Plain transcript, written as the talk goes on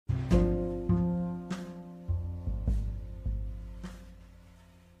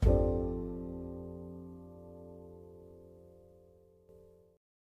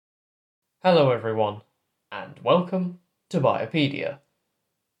Hello everyone, and welcome to Biopedia.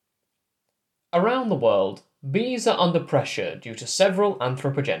 Around the world, bees are under pressure due to several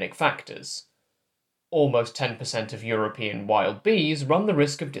anthropogenic factors. Almost 10% of European wild bees run the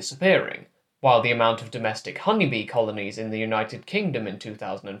risk of disappearing, while the amount of domestic honeybee colonies in the United Kingdom in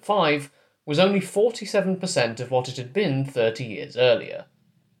 2005 was only 47% of what it had been 30 years earlier.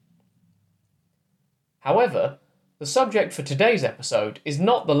 However, the subject for today's episode is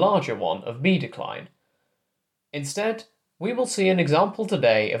not the larger one of bee decline. Instead, we will see an example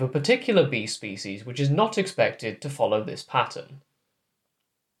today of a particular bee species which is not expected to follow this pattern.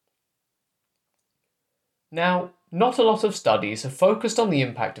 Now, not a lot of studies have focused on the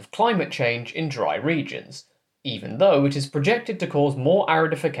impact of climate change in dry regions, even though it is projected to cause more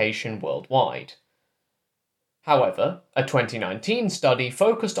aridification worldwide. However, a 2019 study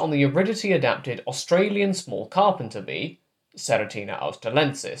focused on the aridity-adapted Australian small carpenter bee, Cerotina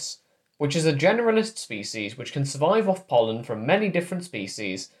australensis, which is a generalist species which can survive off pollen from many different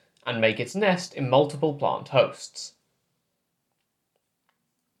species and make its nest in multiple plant hosts.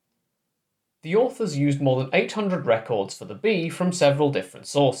 The authors used more than 800 records for the bee from several different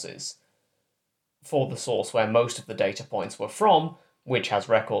sources. For the source where most of the data points were from, which has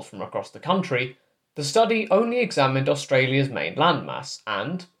records from across the country, the study only examined Australia's main landmass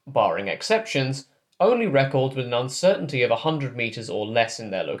and, barring exceptions, only records with an uncertainty of 100 metres or less in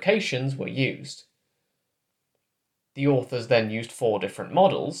their locations were used. The authors then used 4 different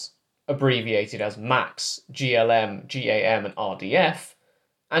models, abbreviated as MAX, GLM, GAM and RDF,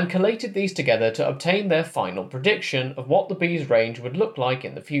 and collated these together to obtain their final prediction of what the bee's range would look like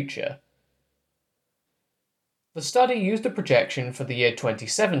in the future. The study used a projection for the year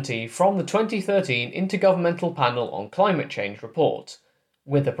 2070 from the 2013 Intergovernmental Panel on Climate Change report,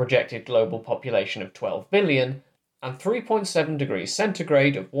 with a projected global population of 12 billion and 3.7 degrees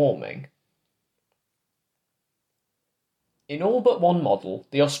centigrade of warming. In all but one model,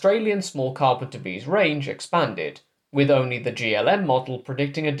 the Australian small carpenter bee's range expanded, with only the GLM model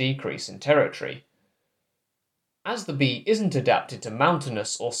predicting a decrease in territory. As the bee isn't adapted to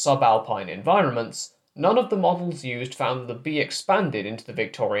mountainous or subalpine environments, none of the models used found that the bee expanded into the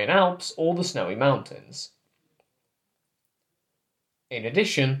Victorian Alps or the Snowy Mountains. In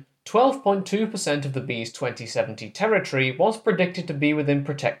addition, 12.2% of the bee's 2070 territory was predicted to be within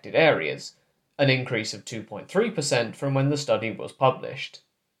protected areas, an increase of 2.3% from when the study was published.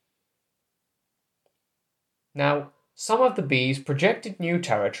 Now, some of the bee's projected new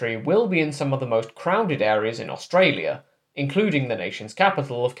territory will be in some of the most crowded areas in Australia, including the nation's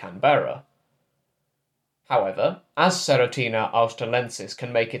capital of Canberra. However, as Cerotina australensis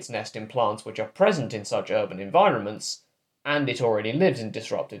can make its nest in plants which are present in such urban environments, and it already lives in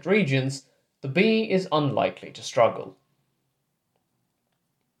disrupted regions, the bee is unlikely to struggle.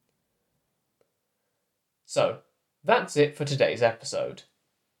 So, that's it for today's episode.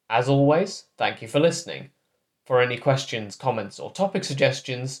 As always, thank you for listening. For any questions, comments, or topic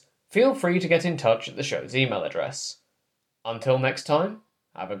suggestions, feel free to get in touch at the show's email address. Until next time,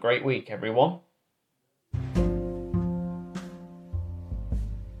 have a great week, everyone.